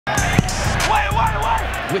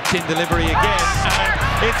Whipped in delivery again,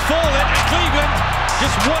 and it's fallen, and Cleveland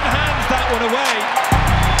just one hands that one away.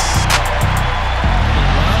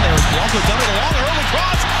 There was Blanco done it along, early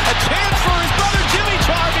cross, a chance for his brother Jimmy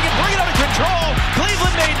charging and bring it under control.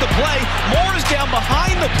 Cleveland made the play. Moore's down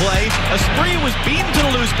behind the play. Aspree was beaten to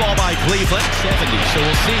the loose ball by Cleveland. 70, so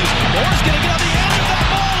we'll see. Moore's going to get on the end of that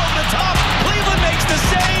ball over the top. Cleveland makes the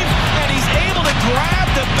save, and he's able to grab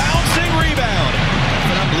the bouncing rebound.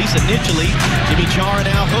 Lisa initially, Jimmy Chara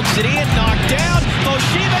now hooks it in, knocked down.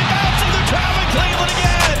 Oshibe bouncing the traveling Cleveland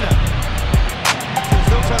again.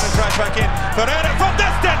 Still trying to track back in. Ferreira from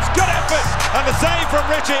distance, good effort, and the save from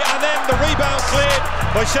Richey, and then the rebound cleared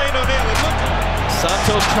by Shane O'Neill.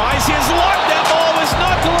 Santos tries his luck. That ball was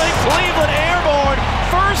knuckling. Cleveland airborne.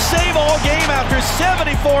 First save all game after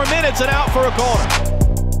 74 minutes and out for a corner.